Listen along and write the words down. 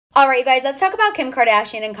Alright, you guys, let's talk about Kim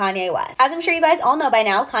Kardashian and Kanye West. As I'm sure you guys all know by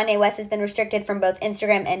now, Kanye West has been restricted from both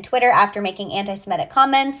Instagram and Twitter after making anti-Semitic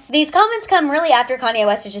comments. These comments come really after Kanye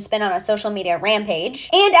West has just been on a social media rampage,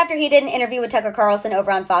 and after he did an interview with Tucker Carlson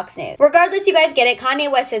over on Fox News. Regardless, you guys get it,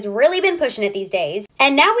 Kanye West has really been pushing it these days,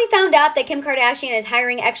 and now we found out that Kim Kardashian is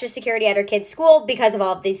hiring extra security at her kid's school because of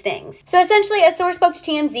all of these things. So essentially, a source spoke to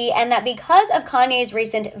TMZ, and that because of Kanye's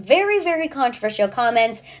recent very controversial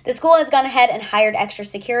comments, the school has gone ahead and hired extra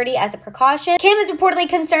security as a precaution. Kim is reportedly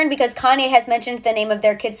concerned because Kanye has mentioned the name of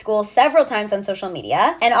their kid's school several times on social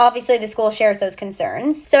media, and obviously the school shares those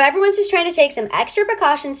concerns. So everyone's just trying to take some extra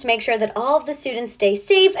precautions to make sure that all of the students stay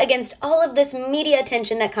safe against all of this media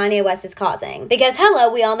attention that Kanye West is causing. Because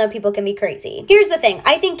hello, we all know people can be crazy. Here's the thing,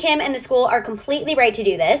 I think Kim and the school are completely right to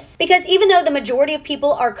do this, because even though the majority of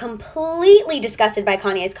people are completely disgusted by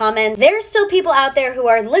Kanye's comment, there's still people out there who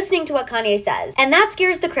are listening to what Kanye says, and that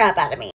scares the crap out of me.